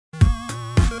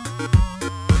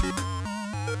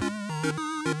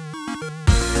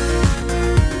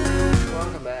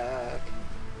Welcome back.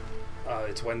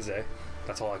 It's Wednesday.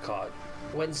 That's all I caught.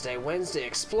 Wednesday,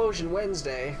 Explosion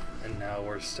Wednesday. And now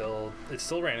it's still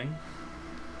raining.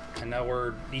 And now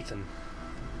we're Ethan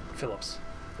Phillips.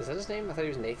 Is that his name? I thought he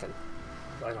was Nathan.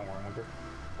 I don't remember.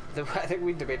 I think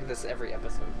we debated this every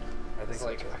episode. I think it's so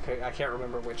like too. I can't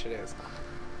remember which it is.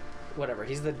 Whatever.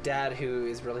 He's the dad who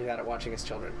is really bad at watching his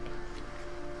children.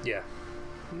 Yeah.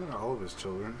 Not all of his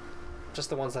children.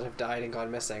 Just the ones that have died and gone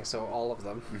missing, so all of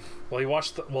them.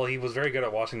 Well, he was very good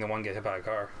at watching the one get hit by a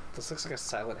car. This looks like a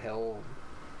Silent Hill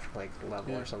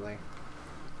level or something.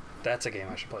 That's a game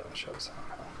I should play on the show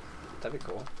somehow. That'd be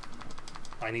cool.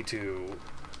 I need to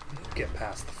get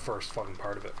past the first fucking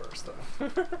part of it first, though.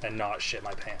 And not shit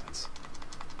my pants.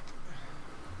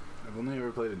 I've only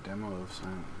ever played a demo of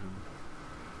Silent Hill.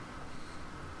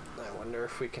 I wonder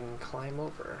if we can climb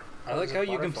over. I like how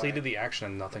you completed the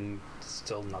action and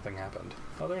still nothing happened.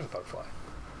 Oh, there's a butterfly.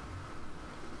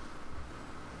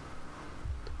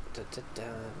 Oh,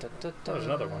 there's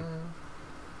another one.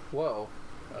 Whoa.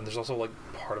 And there's also, like,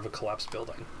 part of a collapsed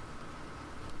building.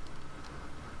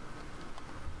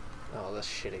 Oh, this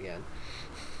shit again.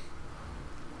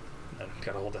 And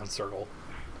gotta hold down circle.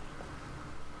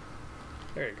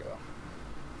 There you go.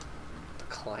 The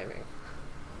climbing.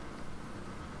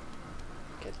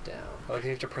 Get down. I like you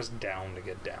have to press down to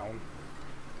get down.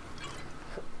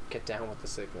 Get down with the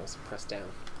signals. Press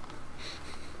down.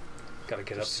 Gotta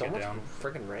get There's up to get down. So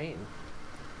much friggin' rain.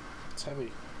 It's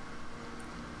heavy.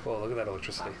 Whoa, look at that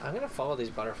electricity. I'm gonna follow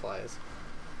these butterflies.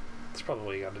 That's probably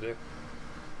what you gotta do.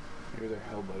 Maybe they're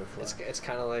hell butterflies. It's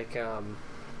kind of like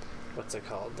what's it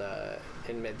called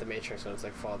in the Matrix when it's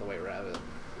like follow the white rabbit.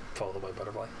 Follow the white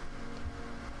butterfly.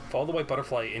 Follow the white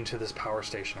butterfly into this power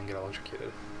station and get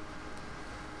electrocuted.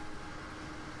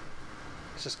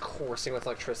 It's just coursing with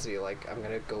electricity. Like I'm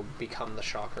gonna go become the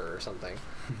Shocker or something.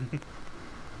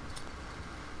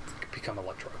 Become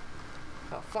Electro.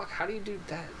 Oh fuck! How do you do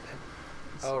that?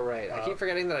 Oh right, I keep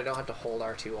forgetting that I don't have to hold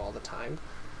R2 all the time,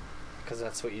 because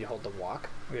that's what you hold to walk.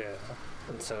 Yeah.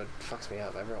 And so it fucks me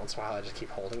up. Every once in a while I just keep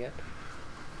holding it.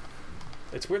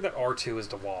 It's weird that R2 is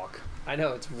to walk. I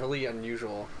know, it's really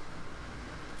unusual.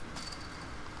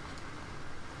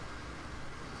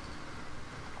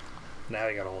 Now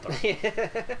you gotta hold on.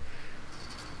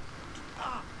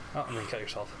 Oh, and then you cut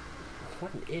yourself.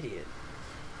 What an idiot.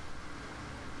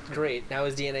 Great, now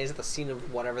his DNA is at the scene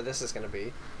of whatever this is going to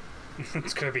be.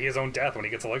 It's gonna be his own death when he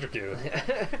gets electrocuted.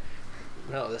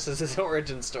 No, this is his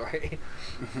origin story.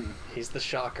 He's the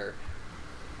Shocker.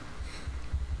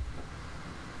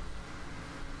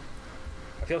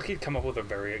 I feel like he'd come up with a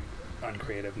very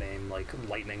uncreative name, like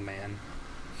Lightning Man.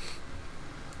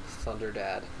 Thunder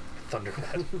Dad. Thunder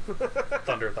Dad.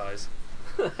 Thunder Thighs.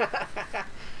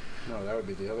 No, that would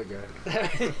be the other guy.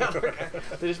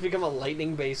 They just become a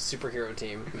lightning-based superhero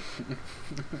team.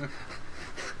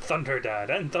 Thunder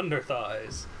Dad and Thunder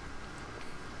Thighs.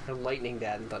 Or Lightning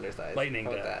Dad and Thunder Thighs. Lightning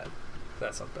How about Dad. that?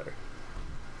 That sounds better.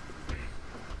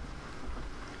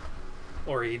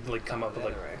 Or he'd like come up with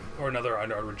like, or another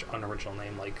unoriginal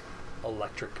name like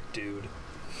Electric Dude.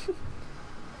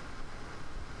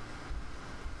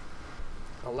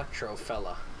 Electro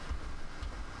Fella.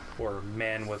 Or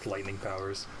Man with Lightning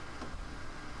Powers.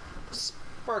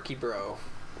 Sparky Bro.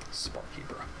 Sparky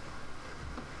Bro.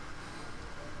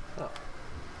 Oh.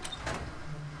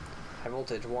 High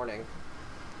voltage warning.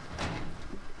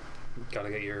 Gotta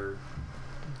get your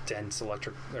dense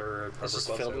electric or It's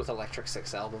just filled with Electric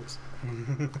Six albums.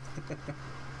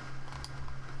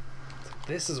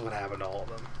 This is what happened to all of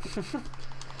them.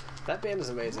 That band is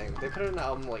amazing. They put out an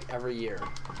album like every year.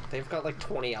 They've got like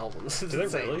 20 albums. Do they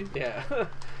really? Yeah.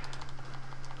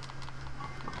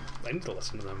 I need to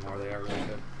listen to them more. They are really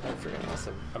good. They're freaking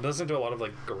awesome. I've listened to a lot of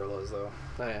like Gorillaz though.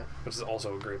 Oh yeah. Which is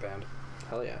also a great band.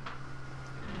 Hell yeah.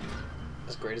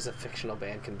 As great as a fictional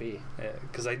band can be. Yeah,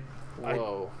 because I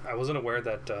wasn't aware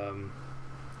that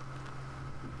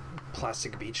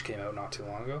Plastic Beach came out not too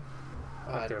long ago.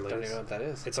 I don't even know what that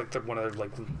is. It's like one of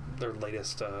their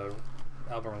latest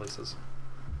album releases,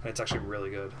 and it's actually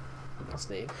really good. That's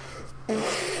neat.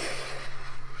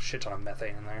 Shit ton of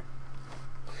methane in there.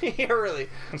 Yeah, really. It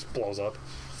just blows up.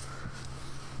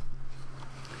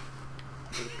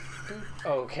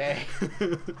 Okay.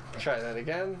 Try that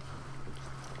again.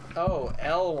 Oh,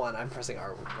 L1. I'm pressing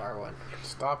R1.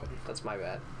 Stop it. That's my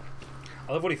bad.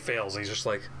 I love when he fails. He's just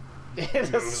like It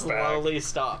just moves slowly back.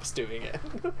 stops doing it.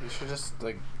 You should just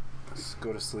like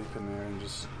go to sleep in there and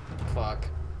just Fuck.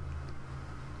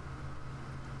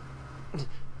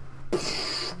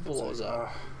 Blows up.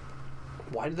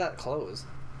 Why did that close?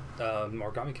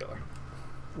 Origami Killer.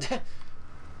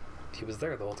 He was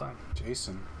there the whole time.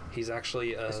 Jason. He's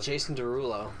actually It's Jason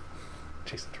Derulo.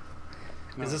 Jason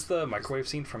Derulo. No. Is this the microwave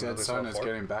scene from Metal Dead Gear Son Solid is 4?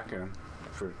 getting back at him.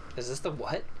 For Is this the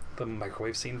what? The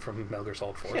microwave scene from Metal Gear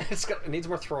Solid 4. It needs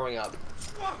more throwing up.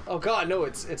 Oh god, no!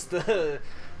 It's the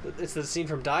scene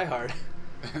from Die Hard.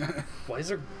 Why is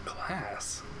there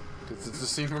glass? it's the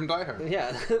scene from Die Hard.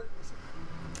 Yeah.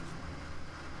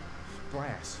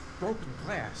 Glass. Broken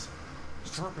glass.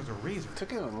 Sharp as a razor. It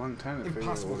took it a long time to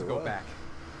Impossible to figure out go what it back.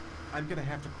 I'm gonna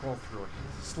have to crawl through it,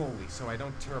 slowly, so I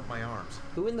don't tear up my arms.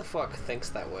 Who in the fuck thinks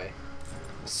that way?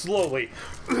 Slowly.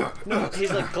 No,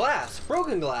 he's like glass,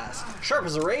 broken glass, sharp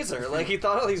as a razor. Like he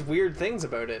thought all these weird things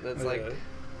about it. And it's like,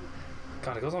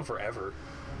 God, it goes on forever.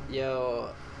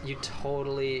 yo, you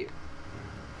totally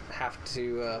have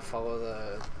to follow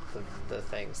the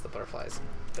things, the butterflies.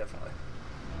 Definitely.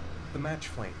 The match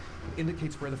flame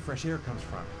indicates where the fresh air comes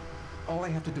from. All I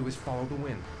have to do is follow the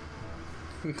wind.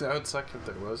 was. That would suck if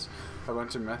there was a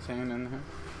bunch of methane in there.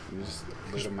 You just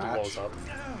lit a match. Blows up.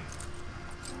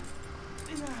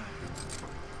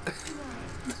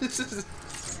 This is...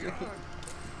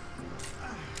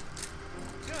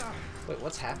 Wait,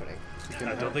 what's happening?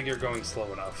 I don't think you're going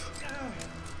slow enough.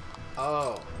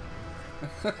 Oh,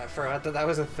 I forgot that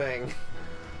was a thing.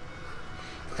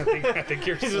 I think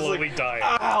you're He's just slowly like, dying.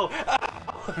 Ow!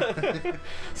 Ow!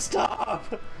 Stop!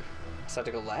 So I have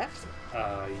to go left?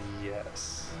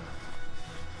 Yes.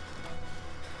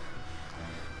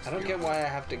 I don't get why I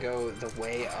have to go the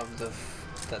way of the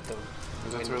that the.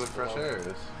 That's wind where the is fresh blowing. air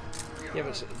is. Yeah,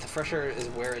 but the fresh air is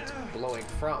where it's blowing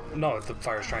from. No, the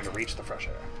fire's trying to reach the fresh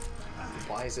air.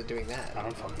 Why is it doing that? I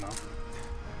don't fucking know.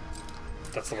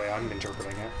 That's the way I'm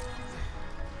interpreting it.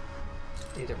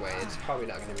 Either way, it's probably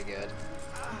not going to be good.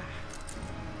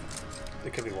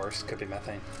 It could be worse. Could be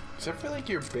methane. Except for like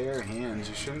your bare hands,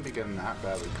 you shouldn't be getting that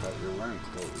badly cut. You're wearing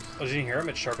clothes. Oh, did you hear him?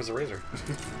 It's sharp as a razor.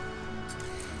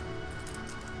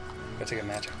 Gotta take a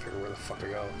match and figure where the fuck to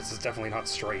go. This is definitely not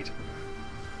straight.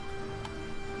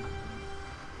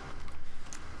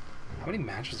 How many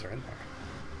matches are in there?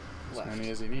 As Left. many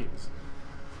as he needs.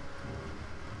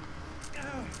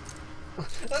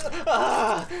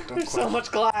 Ah! Don't There's so question-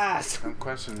 much glass! Don't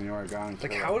question the origami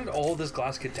Like, killer. how did all this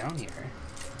glass get down here?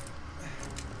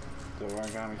 The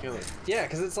origami killer. Yeah,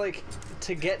 because it's like,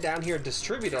 to get down here and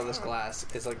distribute all this glass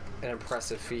is like an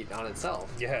impressive feat on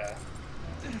itself. Yeah.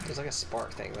 There's like a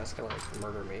spark thing, that's gonna like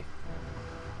murder me.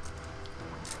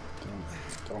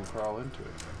 Don't crawl into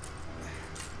it.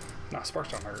 Nah,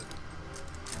 sparks don't hurt.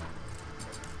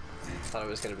 I thought it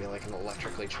was gonna be like an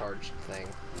electrically charged thing.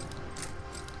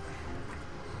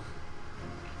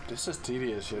 This is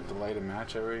tedious. You have to light a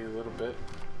match every little bit.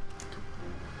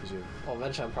 'Cause Well,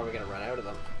 eventually I'm probably gonna run out of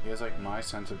them. he has like my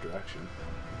sense of direction.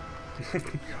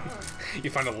 You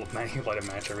find a you light a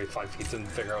match every 5 feet and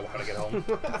figure out how to get home.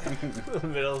 In the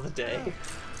middle of the day.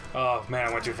 Oh man,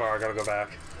 I went too far. I gotta go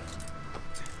back.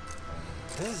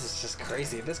 This is just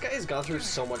crazy. This guy has gone through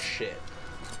so much shit.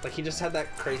 Like, he just had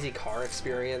that crazy car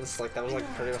experience. Like, that was like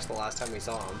pretty much the last time we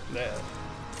saw him. Yeah.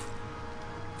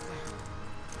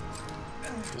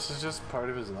 This is just part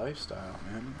of his lifestyle,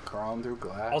 man. Crawling through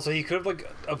glass. Also, he could have like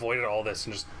avoided all this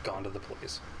and just gone to the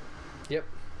police. Yep.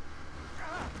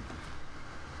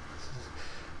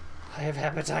 I have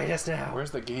hepatitis now.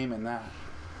 Where's the game in that?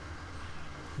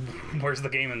 Where's the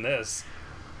game in this?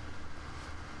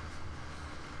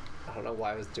 I don't know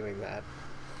why I was doing that.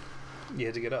 You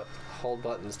had to get up. Hold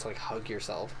buttons to like hug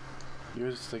yourself.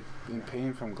 You're just like in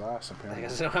pain from glass, I apparently.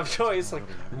 guess I don't have a choice. Like,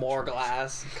 more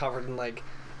glass covered in like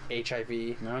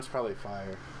HIV. No, it's probably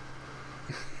fire.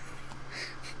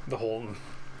 The whole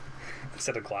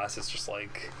set of glass is just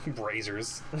like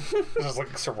razors, just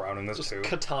like surrounding this Just tube.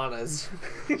 katanas.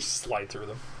 Just slide through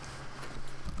them.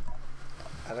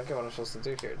 I don't get what I'm supposed to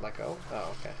do here. Let go?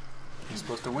 Oh, okay. You're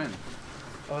supposed to win.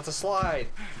 Oh, it's a slide.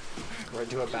 We're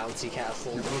into a bouncy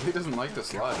castle Well, he doesn't like the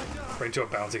slide. Right into a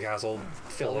bouncy castle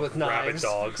filled full with of rabid knives.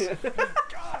 dogs.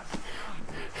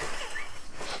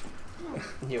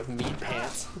 You have meat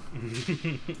pants.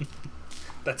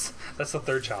 That's the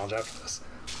third challenge after this.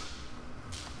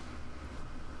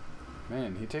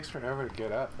 Man, he takes forever to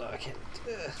get up. Oh, I can't.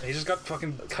 He just got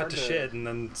fucking cut hard to to- shit and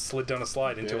then slid down a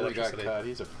slide into Barely got electricity. cut.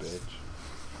 He's a bitch.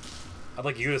 I'd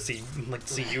like you to see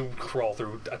you crawl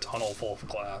through a tunnel full of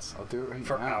glass I'll do it right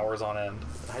for now. hours on end.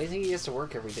 How do you think he gets to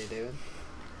work every day, David?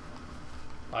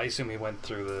 I assume he went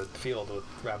through the field with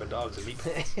rabid dogs and meat.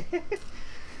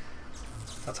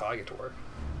 That's how I get to work.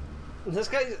 This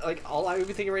guy, like, all I would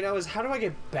be thinking right now is, how do I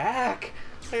get back?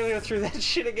 I gotta go through that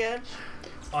shit again.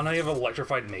 Oh, now you have an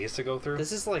electrified maze to go through?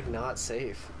 This is, like, not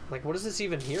safe. Like, what is this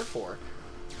even here for?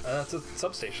 That's a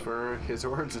substation. For his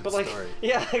origin But like, story.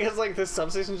 yeah, I guess like this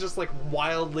substation's just like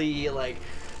wildly like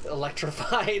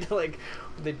electrified. Like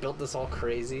they built this all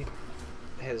crazy.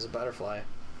 Hey, there's a butterfly.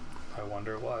 I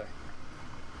wonder why.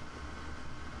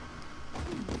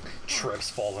 Trips,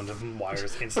 falls into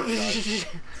wires, instantly dies.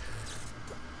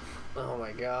 Oh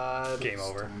my god. Game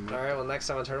over. Alright, well next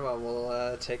time on Turnip,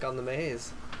 we'll take on the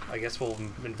maze. I guess we'll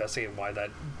investigate why that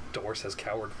door says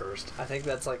coward first. I think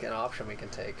that's like an option we can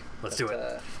take. Let's do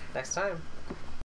it. Next time.